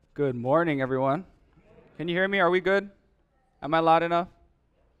Good morning, everyone. Can you hear me? Are we good? Am I loud enough?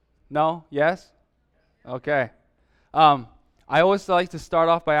 No? Yes? Okay. Um, I always like to start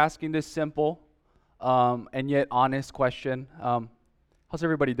off by asking this simple and yet honest question. How's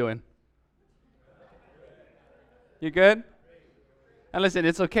everybody doing? You good? And listen,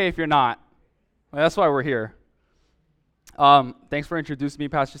 it's okay if you're not. That's why we're here. Thanks for introducing me,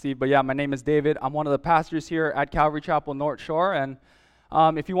 Pastor Steve. But yeah, my name is David. I'm one of the pastors here at Calvary Chapel North Shore. And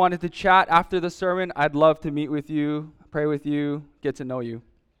if you wanted to chat after the sermon, I'd love to meet with you, pray with you, get to know you.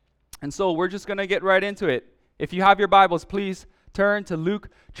 And so we're just going to get right into it. If you have your Bibles, please turn to Luke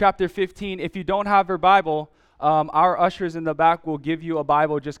chapter 15. If you don't have your Bible, our ushers in the back will give you a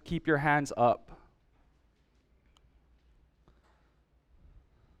Bible. Just keep your hands up.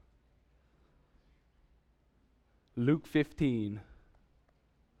 Luke 15.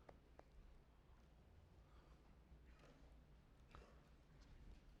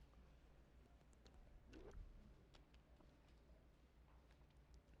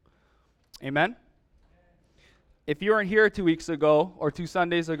 Amen? If you weren't here 2 weeks ago or 2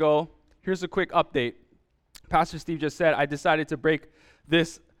 Sundays ago, here's a quick update. Pastor Steve just said, I decided to break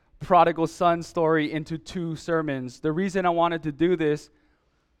this prodigal son story into 2 sermons. The reason I wanted to do this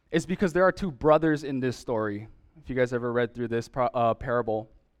is because there are 2 brothers in this story, if you guys ever read through this parable.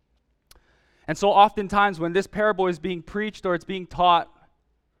 And so oftentimes when this parable is being preached or it's being taught,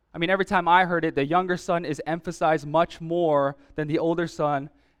 every time I heard it, the younger son is emphasized much more than the older son,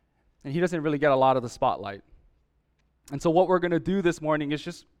 and he doesn't really get a lot of the spotlight. And so what we're going to do this morning is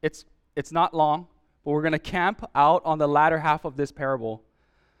just, it's not long, but we're going to camp out on the latter half of this parable.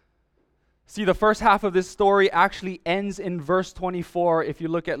 See, the first half of this story actually ends in verse 24 if you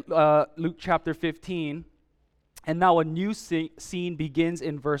look at Luke chapter 15. And now a new scene begins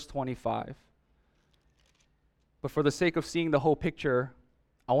in verse 25. But for the sake of seeing the whole picture,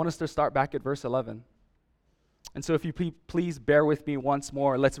 I want us to start back at verse 11. And so if you please bear with me once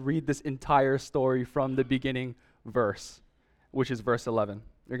more, let's read this entire story from the beginning verse, which is verse 11.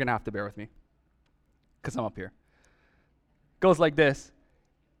 You're going to have to bear with me because I'm up here. It goes like this.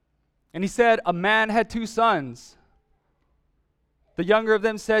 And he said, a man had 2 sons. The younger of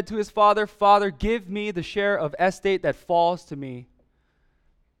them said to his father, Father, give me the share of estate that falls to me.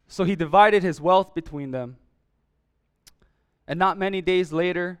 So he divided his wealth between them. And not many days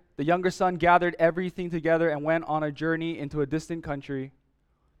later, the younger son gathered everything together and went on a journey into a distant country,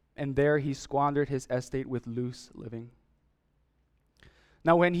 and there he squandered his estate with loose living.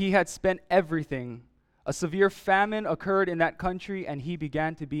 Now when he had spent everything, a severe famine occurred in that country, and he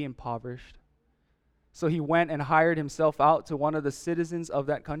began to be impoverished. So he went and hired himself out to one of the citizens of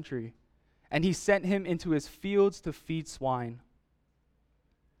that country, and he sent him into his fields to feed swine.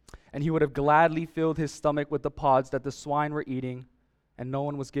 And he would have gladly filled his stomach with the pods that the swine were eating, and no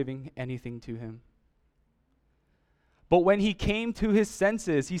one was giving anything to him. But when he came to his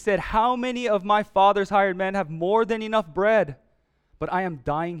senses, he said, how many of my father's hired men have more than enough bread, but I am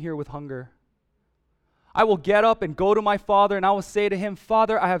dying here with hunger? I will get up and go to my father, and I will say to him,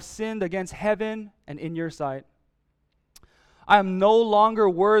 Father, I have sinned against heaven and in your sight. I am no longer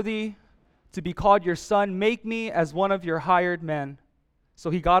worthy to be called your son. Make me as one of your hired men. So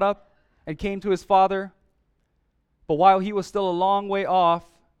he got up and came to his father. But while he was still a long way off,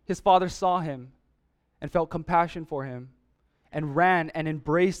 his father saw him and felt compassion for him and ran and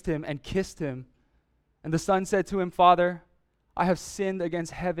embraced him and kissed him. And the son said to him, Father, I have sinned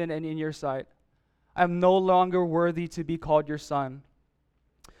against heaven and in your sight. I am no longer worthy to be called your son.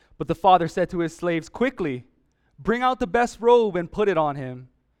 But the father said to his slaves, quickly, bring out the best robe and put it on him,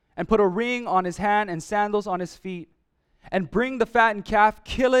 and put a ring on his hand and sandals on his feet. And bring the fattened calf,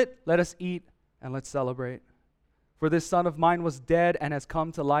 kill it, let us eat, and let's celebrate. For this son of mine was dead and has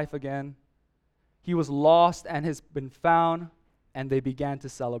come to life again. He was lost and has been found, and they began to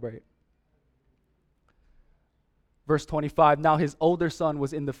celebrate. Verse 25, now his older son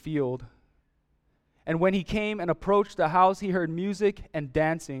was in the field. And when he came and approached the house, he heard music and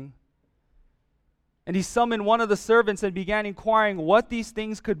dancing. And he summoned one of the servants and began inquiring what these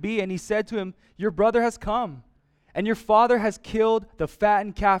things could be. And he said to him, your brother has come, and your father has killed the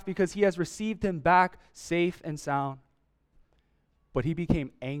fattened calf because he has received him back safe and sound. But he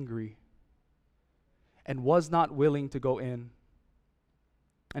became angry and was not willing to go in.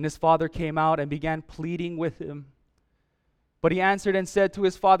 And his father came out and began pleading with him. But he answered and said to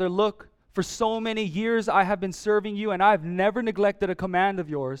his father, look, for so many years I have been serving you, and I have never neglected a command of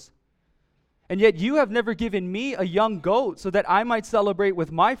yours. And yet you have never given me a young goat so that I might celebrate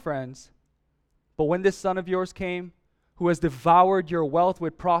with my friends. But when this son of yours came, who has devoured your wealth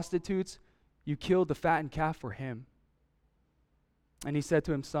with prostitutes, you killed the fattened calf for him. And he said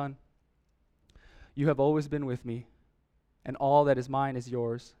to him, "Son, you have always been with me, and all that is mine is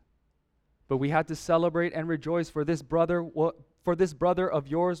yours. But we had to celebrate and rejoice, for this brother of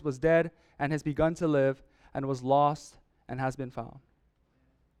yours was dead and has begun to live, and was lost and has been found."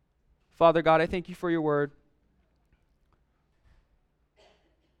 Father God, I thank you for your word.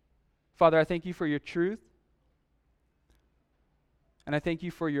 Father, I thank you for your truth. And I thank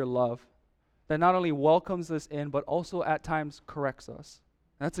you for your love that not only welcomes us in, but also at times corrects us.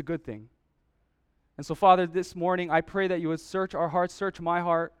 And that's a good thing. And so, Father, this morning, I pray that you would search our hearts, search my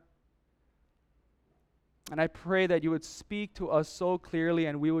heart. And I pray that you would speak to us so clearly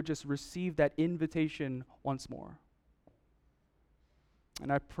and we would just receive that invitation once more.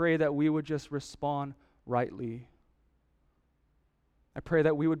 And I pray that we would just respond rightly. I pray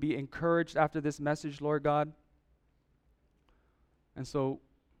that we would be encouraged after this message, Lord God. And so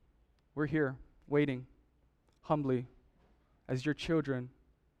we're here waiting humbly as your children.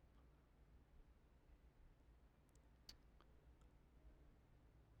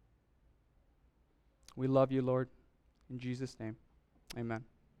 We love you, Lord. In Jesus' name, amen.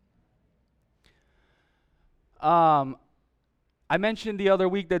 I mentioned the other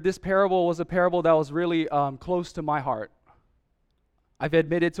week that this parable was a parable that was really close to my heart. I've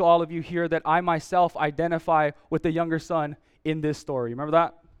admitted to all of you here that I myself identify with the younger son in this story. Remember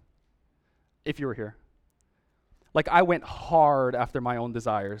that? If you were here. Like, I went hard after my own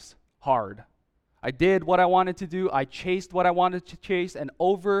desires. Hard. I did what I wanted to do. I chased what I wanted to chase. And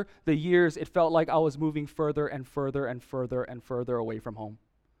over the years, it felt like I was moving further and further and further and further away from home.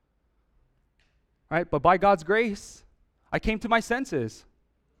 Right? But by God's grace, I came to my senses.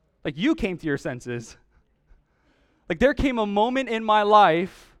 Like you came to your senses. Like there came a moment in my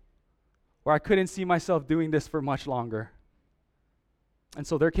life where I couldn't see myself doing this for much longer. And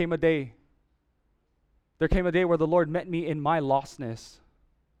so there came a day. There came a day where the Lord met me in my lostness.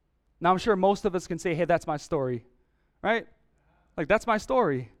 Now I'm sure most of us can say, hey, that's my story. Right? Like that's my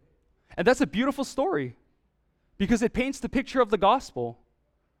story. And that's a beautiful story because it paints the picture of the gospel.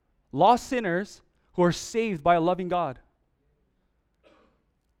 Lost sinners who are saved by a loving God.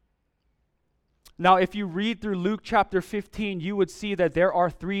 Now, if you read through Luke chapter 15, you would see that there are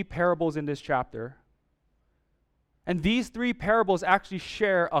 3 parables in this chapter. And these 3 parables actually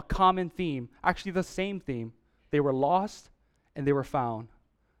share a common theme, actually the same theme. They were lost and they were found.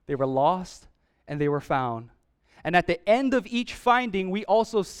 They were lost and they were found. And at the end of each finding, we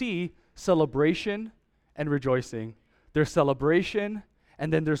also see celebration and rejoicing. There's celebration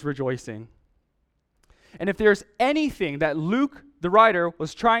and then there's rejoicing. And if there's anything that Luke, the writer,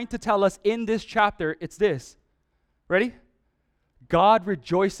 was trying to tell us in this chapter, it's this. Ready? God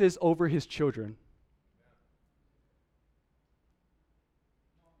rejoices over his children.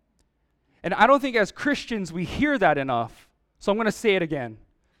 And I don't think as Christians we hear that enough. So I'm going to say it again.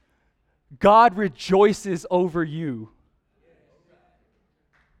 God rejoices over you.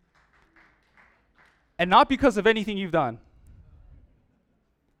 And not because of anything you've done,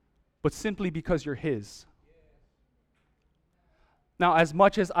 but simply because you're his. Now, as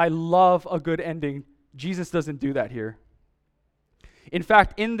much as I love a good ending, Jesus doesn't do that here. In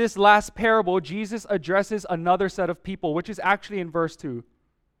fact, in this last parable, Jesus addresses another set of people, which is actually in verse 2.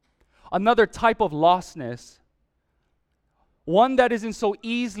 Another type of lostness. One that isn't so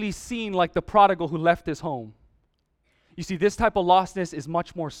easily seen like the prodigal who left his home. You see, this type of lostness is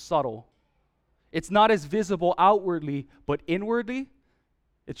much more subtle. It's not as visible outwardly, but inwardly,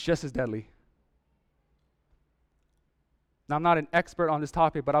 it's just as deadly. Now, I'm not an expert on this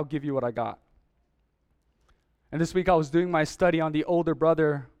topic, but I'll give you what I got. And this week I was doing my study on the older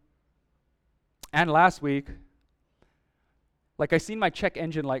brother. And last week, like I seen my check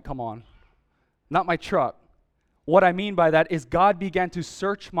engine light come on. Not my truck. What I mean by that is God began to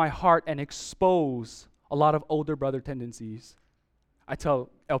search my heart and expose a lot of older brother tendencies. I tell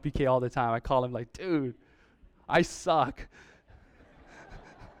LPK all the time, I call him like, dude, I suck.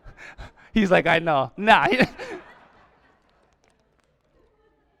 He's like, I know. Nah.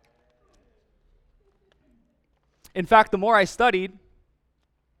 In fact, the more I studied,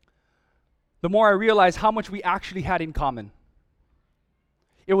 the more I realized how much we actually had in common.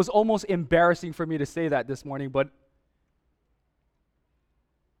 It was almost embarrassing for me to say that this morning, but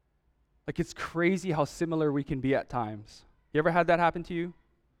like it's crazy how similar we can be at times. You ever had that happen to you?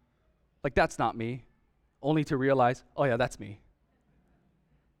 Like, that's not me. Only to realize, oh yeah, that's me.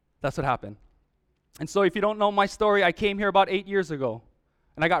 That's what happened. And so if you don't know my story, I came here about 8 years ago,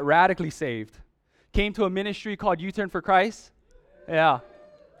 and I got radically saved. Came to a ministry called U-Turn for Christ. Yeah.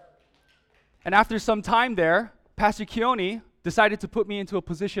 And after some time there, Pastor Kwon decided to put me into a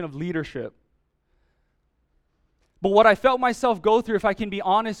position of leadership. But what I felt myself go through, if I can be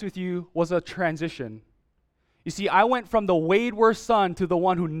honest with you, was a transition. You see, I went from the wayward son to the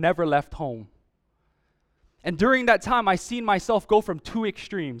one who never left home. And during that time, I seen myself go from two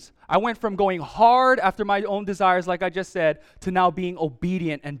extremes. I went from going hard after my own desires, like I just said, to now being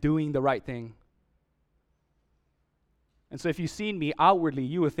obedient and doing the right thing. And so if you've seen me outwardly,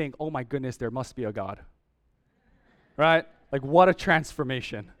 you would think, oh my goodness, there must be a God. Right? Like, what a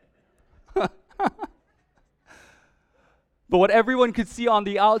transformation. But what everyone could see on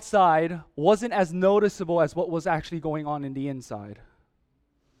the outside wasn't as noticeable as what was actually going on in the inside.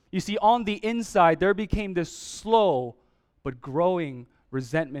 You see, on the inside, there became this slow but growing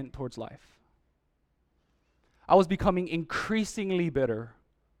resentment towards life. I was becoming increasingly bitter,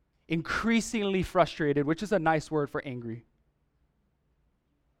 increasingly frustrated, which is a nice word for angry.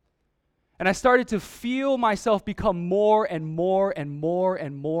 And I started to feel myself become more and more and more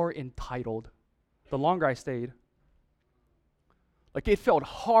and more entitled the longer I stayed. Like, it felt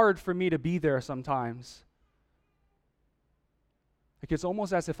hard for me to be there sometimes. Like, it's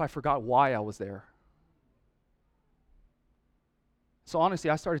almost as if I forgot why I was there. So honestly,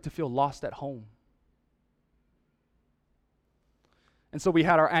 I started to feel lost at home. And so we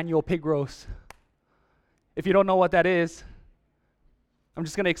had our annual pig roast. If you don't know what that is, I'm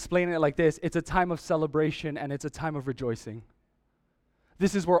just going to explain it like this. It's a time of celebration and it's a time of rejoicing.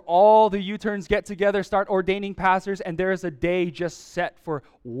 This is where all the U-turns get together, start ordaining pastors, and there is a day just set for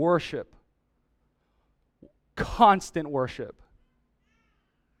worship. Constant worship.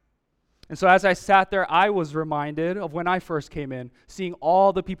 And so as I sat there, I was reminded of when I first came in, seeing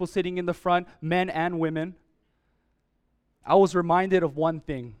all the people sitting in the front, men and women. I was reminded of one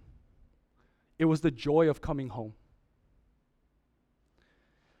thing. It was the joy of coming home.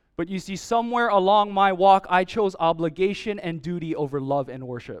 But you see, somewhere along my walk, I chose obligation and duty over love and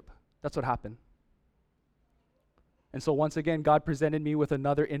worship. That's what happened. And so once again, God presented me with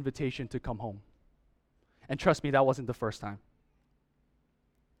another invitation to come home. And trust me, that wasn't the first time.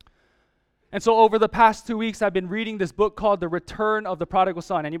 And so over the past 2 weeks, I've been reading this book called The Return of the Prodigal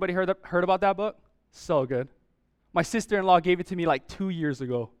Son. Anybody heard about that book? So good. My sister-in-law gave it to me like 2 years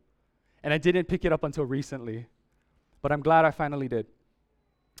ago. And I didn't pick it up until recently. But I'm glad I finally did.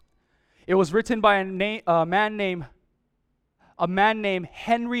 It was written by a man named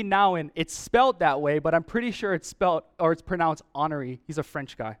Henry Nouwen. It's spelled that way, but I'm pretty sure it's pronounced Honoré. He's a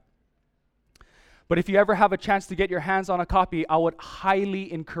French guy. But if you ever have a chance to get your hands on a copy, I would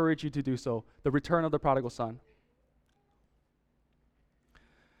highly encourage you to do so. The Return of the Prodigal Son.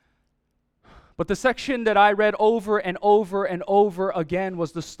 But the section that I read over and over and over again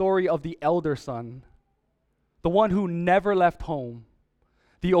was the story of the elder son, the one who never left home.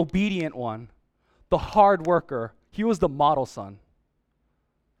 The obedient one, the hard worker. He was the model son.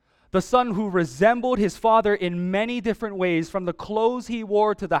 The son who resembled his father in many different ways, from the clothes he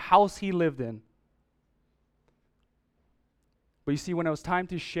wore to the house he lived in. But you see, when it was time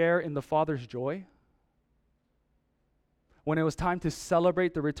to share in the father's joy, when it was time to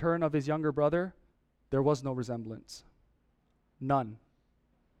celebrate the return of his younger brother, there was no resemblance. None.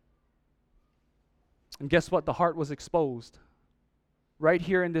 And guess what? The heart was exposed. Right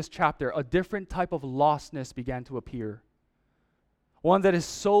here in this chapter, a different type of lostness began to appear. One that is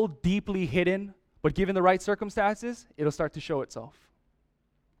so deeply hidden, but given the right circumstances, it'll start to show itself.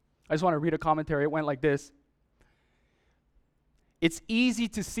 I just want to read a commentary. It went like this. It's easy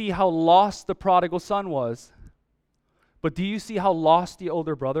to see how lost the prodigal son was, but do you see how lost the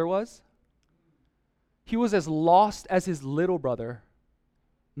older brother was? He was as lost as his little brother,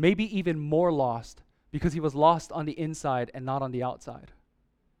 maybe even more lost, because he was lost on the inside and not on the outside.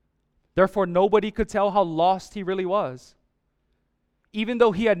 Therefore, nobody could tell how lost he really was. Even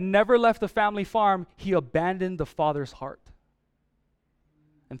though he had never left the family farm, he abandoned the father's heart.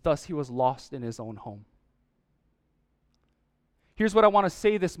 And thus he was lost in his own home. Here's what I want to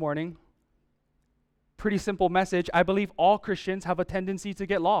say this morning. Pretty simple message. I believe all Christians have a tendency to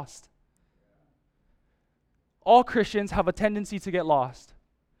get lost. All Christians have a tendency to get lost.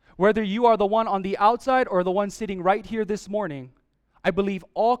 Whether you are the one on the outside or the one sitting right here this morning, I believe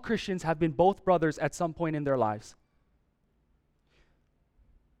all Christians have been both brothers at some point in their lives.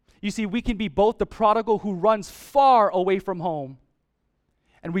 You see, we can be both the prodigal who runs far away from home,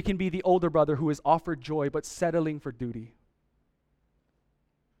 and we can be the older brother who is offered joy but settling for duty.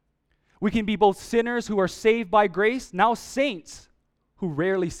 We can be both sinners who are saved by grace, now saints who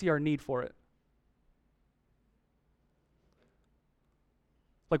rarely see our need for it.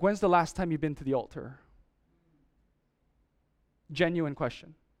 Like, when's the last time you've been to the altar? Genuine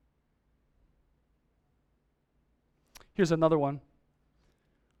question. Here's another one.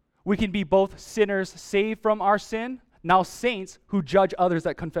 We can be both sinners saved from our sin, now saints who judge others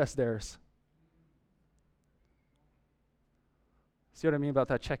that confess theirs. See what I mean about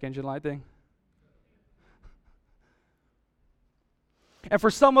that check engine light thing? And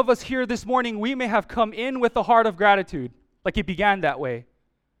for some of us here this morning, we may have come in with a heart of gratitude, like it began that way.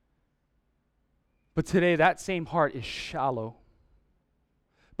 But today, that same heart is shallow.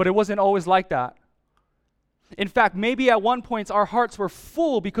 But it wasn't always like that. In fact, maybe at one point our hearts were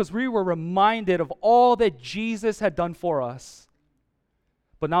full because we were reminded of all that Jesus had done for us.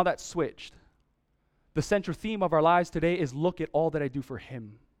 But now that's switched. The central theme of our lives today is look at all that I do for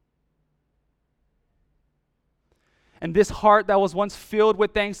Him. And this heart that was once filled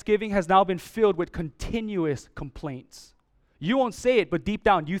with thanksgiving has now been filled with continuous complaints. You won't say it, but deep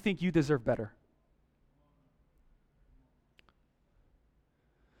down you think you deserve better.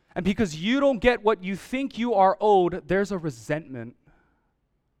 And because you don't get what you think you are owed, there's a resentment.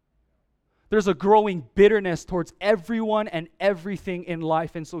 There's a growing bitterness towards everyone and everything in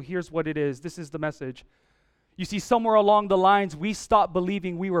life. And so here's what it is. This is the message. You see, somewhere along the lines, we stopped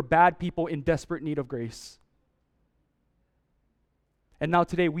believing we were bad people in desperate need of grace. And now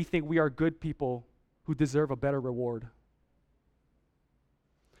today, we think we are good people who deserve a better reward.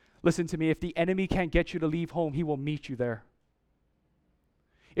 Listen to me. If the enemy can't get you to leave home, he will meet you there.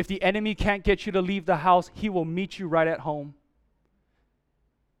 If the enemy can't get you to leave the house, he will meet you right at home.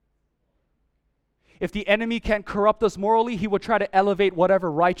 If the enemy can't corrupt us morally, he will try to elevate whatever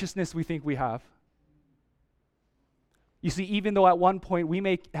righteousness we think we have. You see, even though at one point we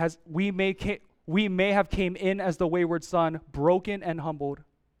may have came in as the wayward son, broken and humbled,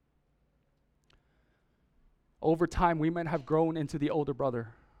 over time we might have grown into the older brother,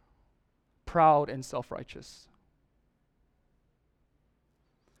 proud and self-righteous.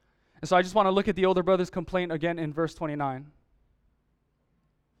 And so I just want to look at the older brother's complaint again in verse 29.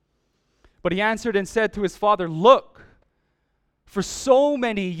 But he answered and said to his father, "Look, for so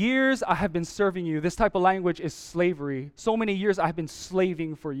many years I have been serving you." This type of language is slavery. So many years I have been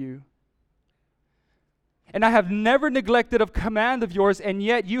slaving for you. And I have never neglected a command of yours, and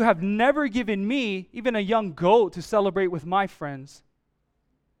yet you have never given me even a young goat to celebrate with my friends.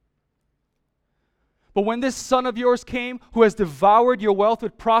 But when this son of yours came, who has devoured your wealth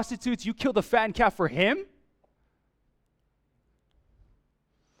with prostitutes, you killed the fattened calf for him?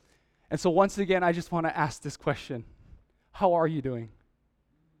 And so once again, I just want to ask this question. How are you doing?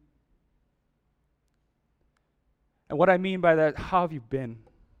 And what I mean by that, how have you been?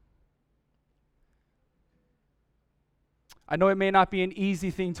 I know it may not be an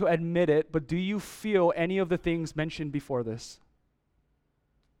easy thing to admit it, but do you feel any of the things mentioned before this?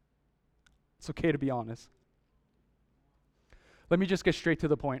 It's okay to be honest. Let me just get straight to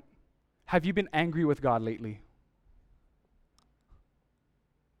the point. Have you been angry with God lately?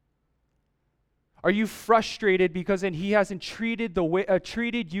 Are you frustrated because He hasn't treated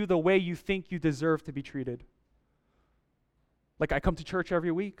you the way you think you deserve to be treated? Like, I come to church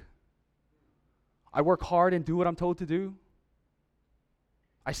every week. I work hard and do what I'm told to do.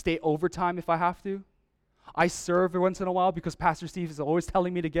 I stay overtime if I have to. I serve every once in a while because Pastor Steve is always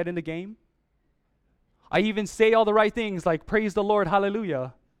telling me to get in the game. I even say all the right things like, praise the Lord,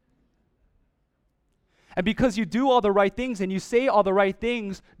 hallelujah. And because you do all the right things and you say all the right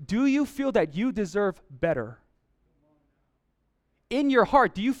things, do you feel that you deserve better? In your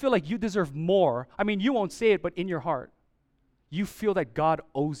heart, do you feel like you deserve more? I mean, you won't say it, but in your heart, you feel that God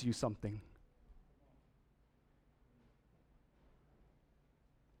owes you something.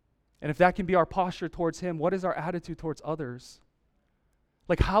 And if that can be our posture towards Him, what is our attitude towards others?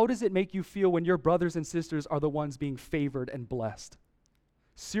 Like, how does it make you feel when your brothers and sisters are the ones being favored and blessed?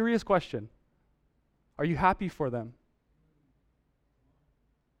 Serious question. Are you happy for them?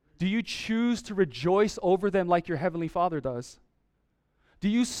 Do you choose to rejoice over them like your Heavenly Father does? Do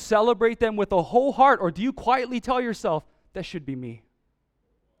you celebrate them with a whole heart, or do you quietly tell yourself, that should be me?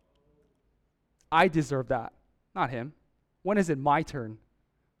 I deserve that, not him. When is it my turn?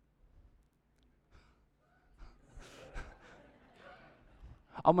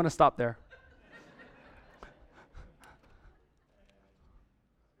 I'm going to stop there.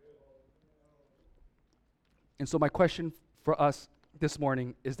 And so my question for us this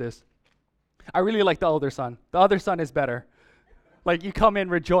morning is this. I really like the older son. The other son is better. Like, you come in,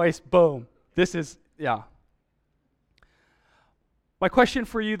 rejoice, boom. This is, yeah. My question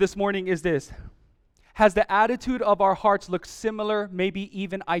for you this morning is this. Has the attitude of our hearts looked similar, maybe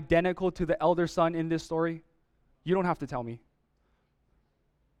even identical to the elder son in this story? You don't have to tell me.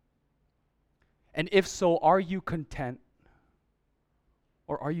 And if so, are you content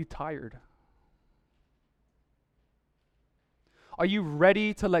or are you tired? Are you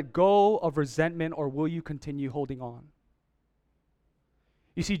ready to let go of resentment, or will you continue holding on?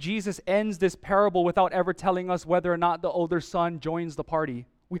 You see, Jesus ends this parable without ever telling us whether or not the older son joins the party.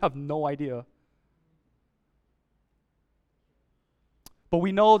 We have no idea. But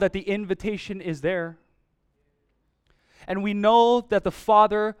we know that the invitation is there. And we know that the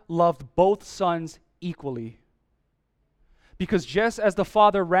father loved both sons equally. Because just as the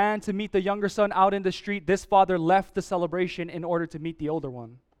father ran to meet the younger son out in the street, this father left the celebration in order to meet the older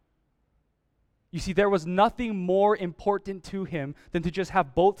one. You see, there was nothing more important to him than to just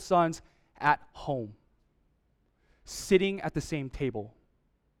have both sons at home, sitting at the same table.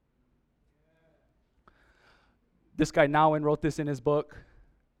 This guy Nowen wrote this in his book,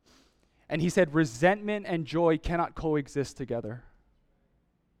 and he said, resentment and joy cannot coexist together.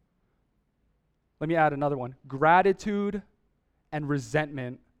 Let me add another one. Gratitude and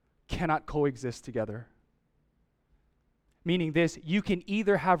resentment cannot coexist together. Meaning this, you can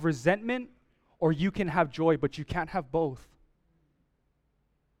either have resentment or you can have joy, but you can't have both.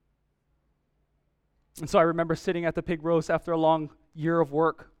 And so I remember sitting at the pig roast after a long year of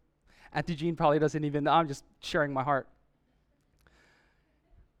work. Auntie Jean probably doesn't even know. I'm just sharing my heart.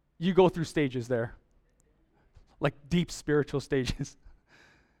 You go through stages there, like deep spiritual stages.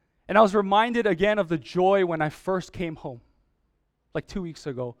 And I was reminded again of the joy when I first came home, like 2 weeks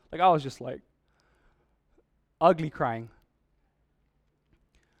ago. Like I was just like ugly crying.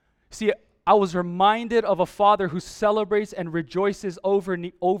 See, I was reminded of a father who celebrates and rejoices over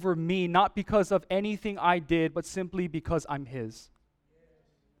me, not because of anything I did, but simply because I'm his.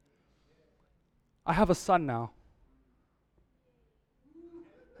 I have a son now.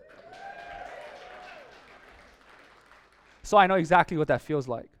 So I know exactly what that feels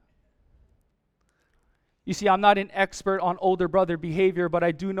like. You see, I'm not an expert on older brother behavior, but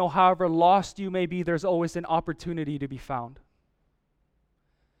I do know however lost you may be, there's always an opportunity to be found.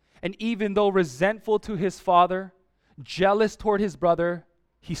 And even though resentful to his father, jealous toward his brother,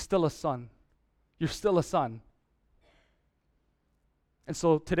 he's still a son. You're still a son. And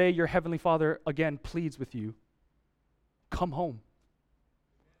so today your heavenly Father again pleads with you. Come home.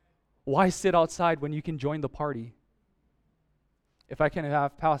 Why sit outside when you can join the party? If I can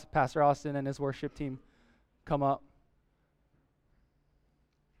have Pastor Austin and his worship team come up.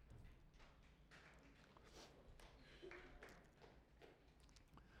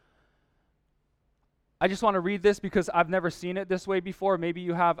 I just want to read this because I've never seen it this way before. Maybe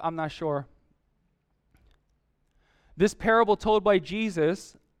you have, I'm not sure. This parable told by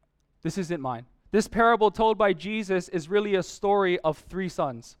Jesus, this isn't mine. This parable told by Jesus is really a story of three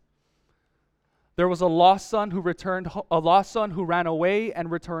sons. There was a lost son who ran away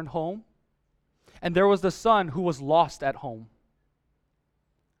and returned home. And there was the son who was lost at home.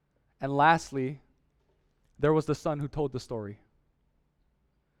 And lastly, there was the son who told the story.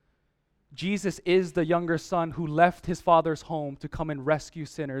 Jesus is the younger son who left his father's home to come and rescue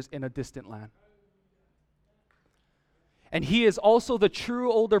sinners in a distant land. And he is also the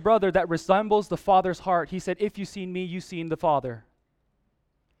true older brother that resembles the father's heart. He said, if you've seen me, you've seen the Father.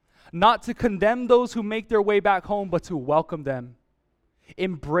 Not to condemn those who make their way back home, but to welcome them,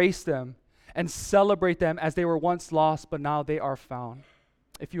 embrace them, and celebrate them as they were once lost, but now they are found.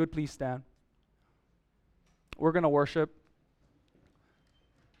 If you would please stand. We're going to worship.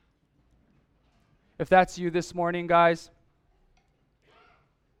 If that's you this morning, guys,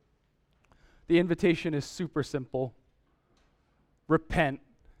 the invitation is super simple. Repent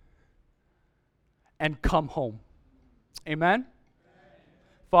and come home. Amen?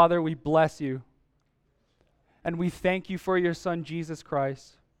 Father, we bless you. And we thank you for your Son, Jesus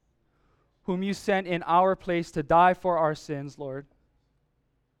Christ, whom you sent in our place to die for our sins, Lord.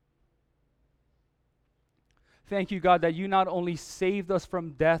 Thank you, God, that you not only saved us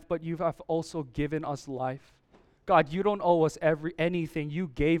from death, but you have also given us life. God, you don't owe us anything.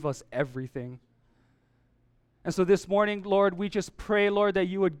 You gave us everything. And so this morning, Lord, we just pray, Lord, that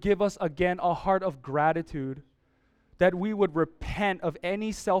you would give us again a heart of gratitude, that we would repent of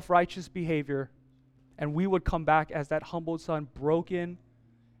any self-righteous behavior, and we would come back as that humbled son, broken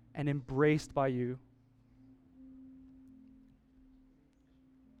and embraced by you.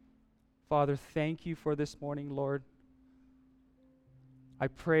 Father, thank you for this morning, Lord. I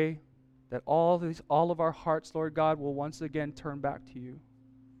pray that all of our hearts, Lord God, will once again turn back to you.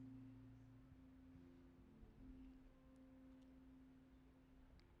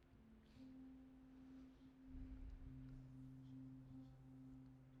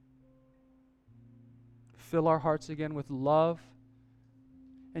 Fill our hearts again with love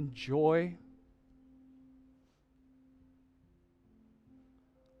and joy.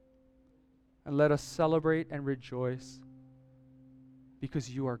 And let us celebrate and rejoice because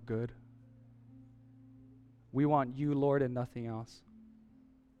you are good. We want you, Lord, and nothing else.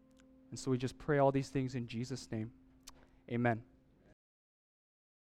 And so we just pray all these things in Jesus' name. Amen.